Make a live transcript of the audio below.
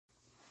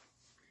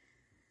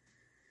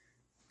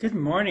Good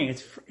morning.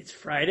 It's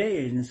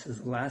Friday, and this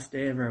is the last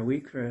day of our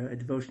week for a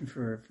devotion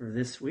for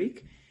this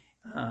week.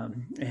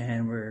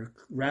 And we're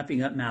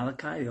wrapping up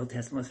Malachi, the Old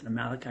Testament lesson of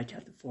Malachi,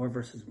 chapter 4,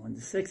 verses 1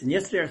 to 6. And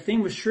yesterday our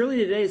theme was Surely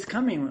the Day is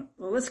Coming.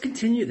 Well, let's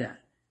continue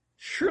that.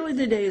 Surely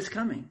the day is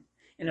coming.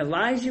 And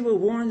Elijah will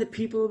warn the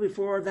people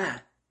before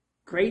that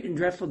great and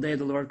dreadful day of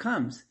the Lord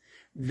comes.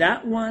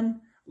 That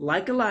one,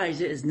 like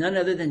Elijah, is none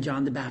other than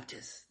John the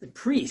Baptist, the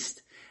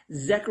priest.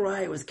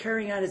 Zechariah was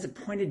carrying out his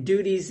appointed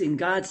duties in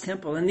God's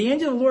temple, and the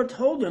angel of the Lord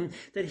told him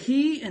that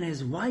he and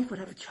his wife would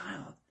have a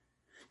child.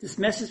 This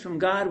message from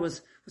God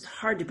was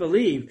hard to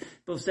believe.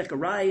 Both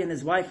Zechariah and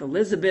his wife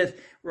Elizabeth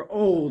were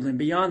old and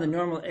beyond the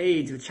normal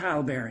age of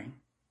childbearing.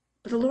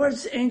 But the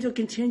Lord's angel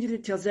continued to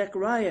tell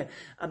Zechariah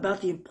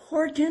about the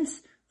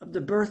importance of the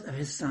birth of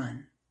his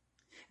son.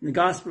 In the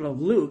Gospel of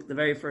Luke, the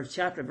very first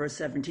chapter, verse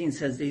 17,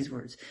 says these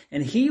words,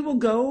 "And he will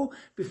go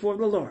before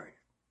the Lord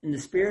in the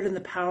spirit and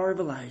the power of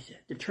Elijah,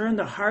 to turn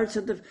the hearts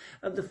of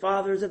the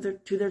fathers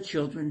to their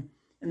children,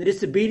 and the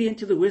disobedient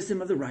to the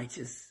wisdom of the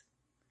righteous,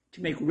 to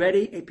make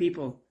ready a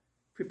people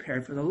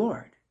prepared for the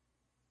Lord."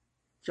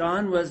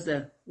 John was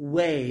the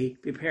way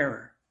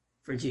preparer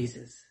for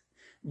Jesus.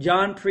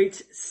 John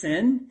preached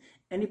sin,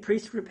 and he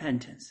preached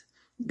repentance.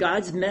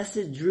 God's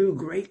message drew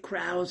great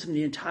crowds from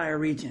the entire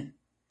region.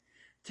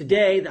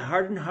 Today, the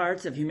hardened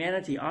hearts of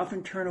humanity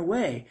often turn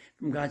away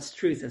from God's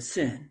truth of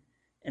sin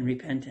and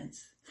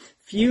repentance.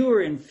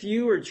 Fewer and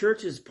fewer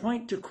churches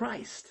point to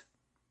Christ.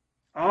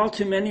 All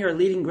too many are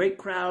leading great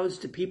crowds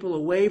to people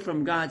away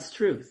from God's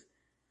truth.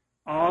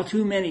 All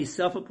too many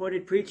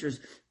self-appointed preachers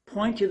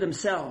point to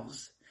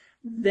themselves,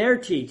 their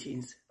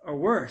teachings, or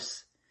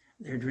worse,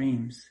 their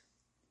dreams.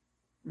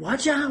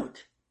 Watch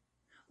out.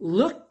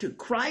 Look to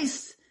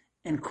Christ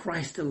and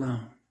Christ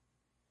alone.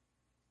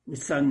 We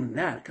sung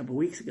that a couple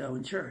weeks ago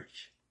in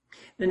church.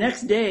 The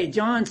next day,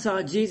 John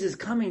saw Jesus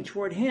coming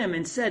toward him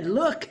and said,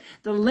 "Look,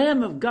 the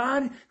Lamb of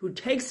God who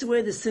takes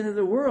away the sin of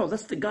the world."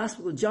 That's the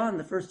Gospel of John,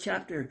 the first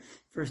chapter,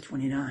 verse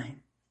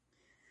 29.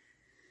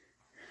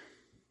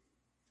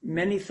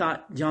 Many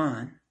thought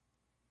John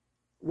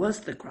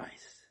was the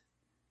Christ,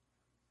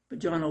 but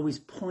John always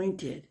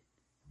pointed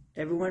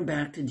everyone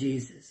back to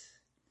Jesus.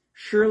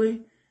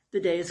 Surely the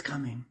day is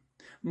coming.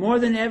 More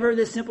than ever,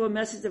 the simple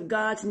message of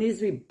God needs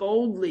to be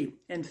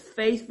boldly and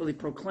faithfully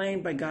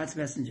proclaimed by God's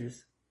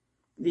messengers.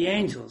 The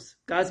angels,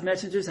 God's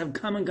messengers, have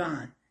come and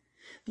gone.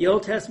 The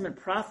Old Testament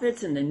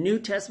prophets and the New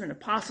Testament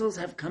apostles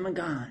have come and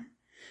gone.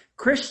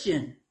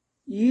 Christian,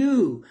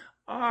 you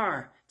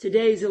are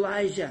today's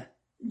Elijah,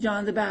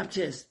 John the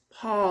Baptist,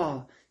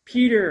 Paul,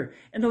 Peter,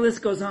 and the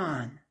list goes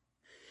on.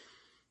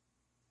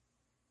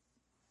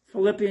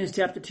 Philippians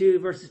chapter 2,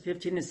 verses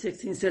 15 and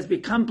 16 says,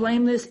 "Become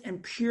blameless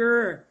and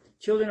pure,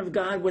 children of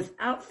God,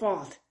 without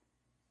fault,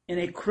 in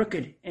a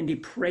crooked and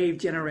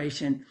depraved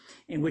generation,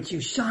 in which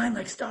you shine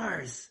like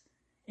stars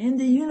in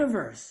the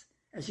universe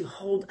as you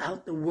hold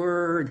out the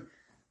word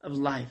of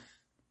life."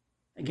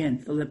 Again,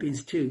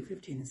 Philippians 2,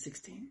 15 and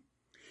 16.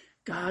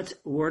 God's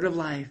word of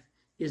life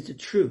is the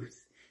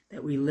truth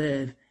that we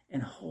live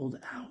and hold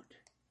out.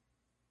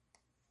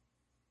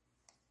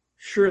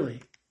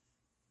 Surely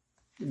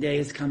the day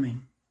is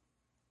coming.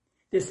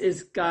 This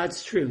is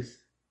God's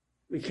truth.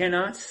 We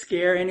cannot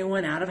scare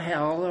anyone out of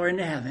hell or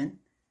into heaven.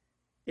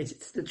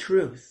 It's the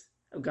truth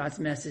of God's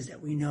message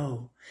that we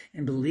know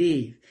and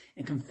believe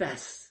and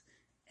confess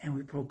and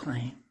we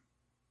proclaim.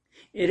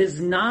 It is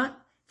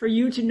not for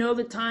you to know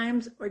the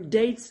times or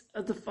dates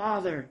of the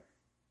Father,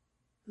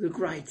 Luke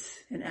writes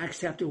in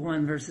Acts chapter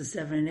 1, verses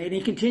 7 and 8. And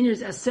he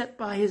continues, "as set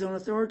by his own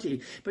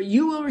authority. But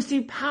you will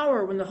receive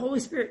power when the Holy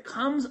Spirit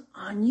comes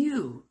on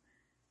you.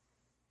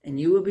 And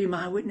you will be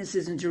my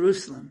witnesses in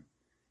Jerusalem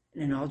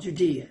and in all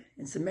Judea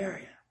and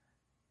Samaria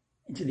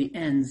and to the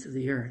ends of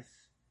the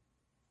earth."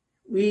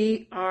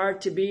 We are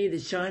to be the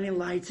shining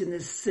lights in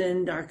this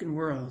sin-darkened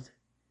world.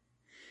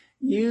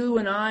 You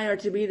and I are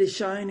to be the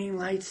shining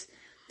lights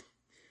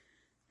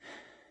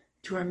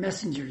to our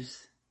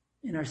messengers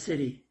in our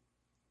city.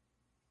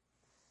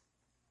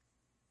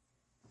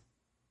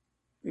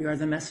 We are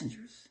the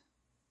messengers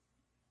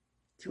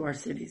to our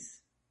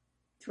cities,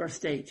 to our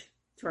state,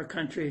 to our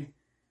country,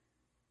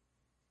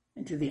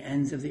 and to the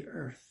ends of the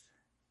earth.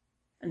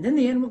 And then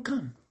the end will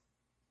come.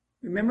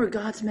 Remember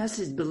God's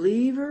message.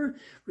 Believer,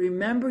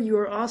 remember you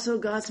are also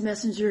God's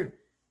messenger,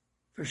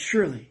 for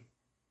surely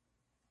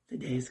the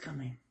day is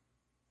coming.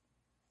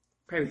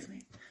 Pray with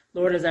me.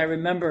 Lord, as I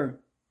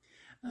remember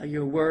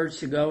your words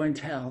to go and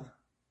tell,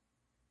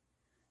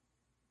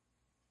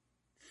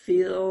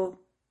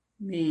 fill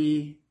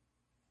me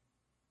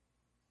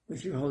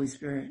with your Holy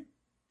Spirit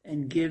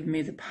and give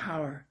me the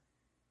power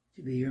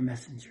to be your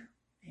messenger.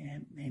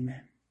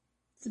 Amen.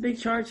 It's a big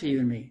charge for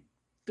you and me.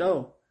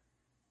 Go.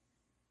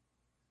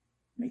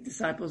 Make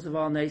disciples of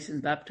all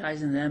nations,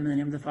 baptizing them in the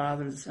name of the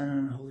Father, the Son,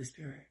 and the Holy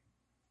Spirit.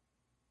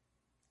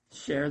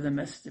 Share the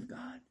message of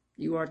God.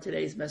 You are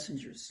today's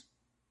messengers.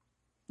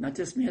 Not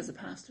just me as a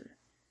pastor.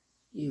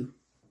 You,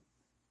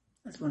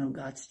 as one of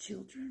God's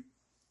children.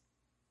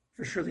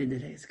 For surely the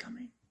day is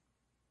coming.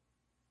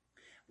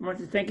 I want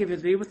to thank you for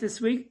being with this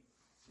week.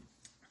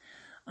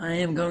 I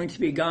am going to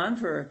be gone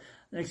for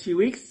the next few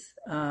weeks.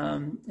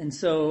 And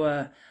so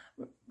I'm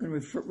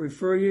going to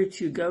refer you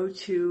to go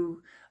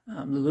to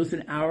the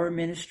Lutheran Hour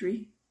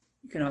Ministry.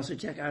 You can also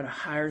check out a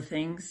Higher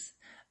Things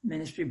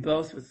ministry,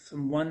 both with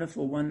some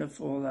wonderful,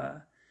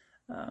 wonderful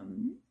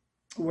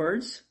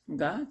words from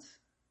God.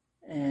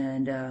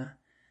 And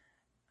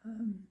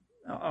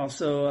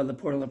also the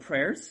Portal of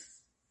Prayers.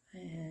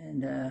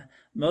 And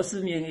most of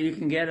them you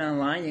can get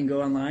online. You can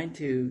go online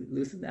to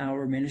Lutheran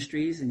Hour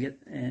Ministries and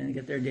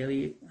get their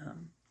daily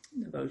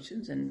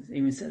devotions, and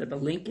even set up a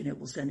link and it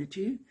will send it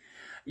to you.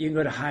 You can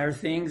go to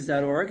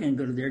higherthings.org and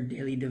go to their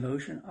daily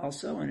devotion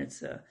also, and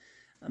it's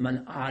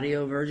an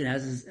audio version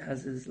as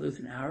is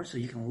Lutheran Hour, so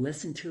you can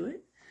listen to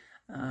it.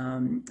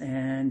 And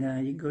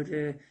you can go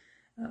to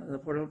the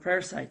Portal of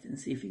Prayer site and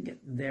see if you can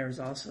get theirs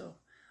also.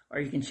 Or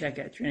you can check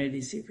out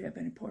Trinity to see if we have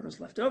any portals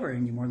left over,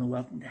 and you're more than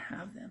welcome to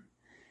have them.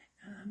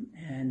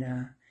 And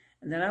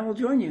then I will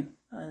join you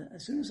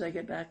as soon as I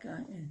get back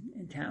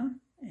in town,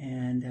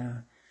 and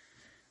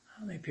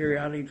I may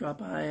periodically drop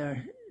by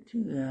or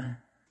to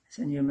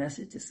send you a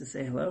message just to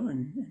say hello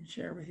and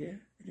share with you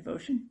the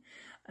devotion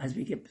as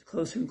we get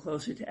closer and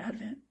closer to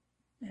Advent.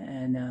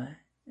 And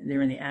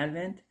they're in the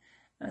Advent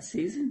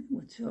season,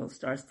 which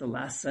starts the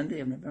last Sunday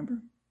of November.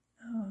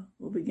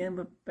 We'll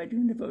begin by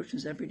doing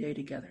devotions every day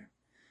together,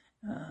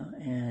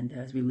 and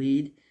as we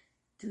lead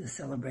to the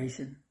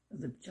celebration of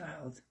the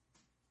child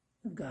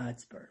of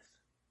God's birth.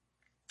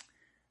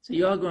 So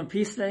you all go in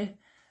peace today.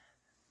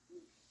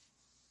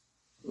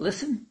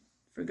 Listen,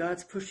 for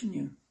God's pushing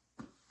you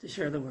to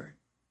share the word.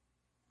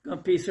 Go in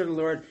peace, serve the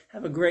Lord.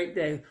 Have a great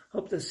day.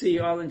 Hope to see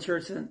you all in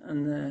church in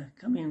the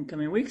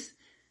coming weeks,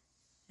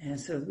 and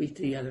so we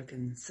together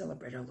can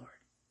celebrate our Lord.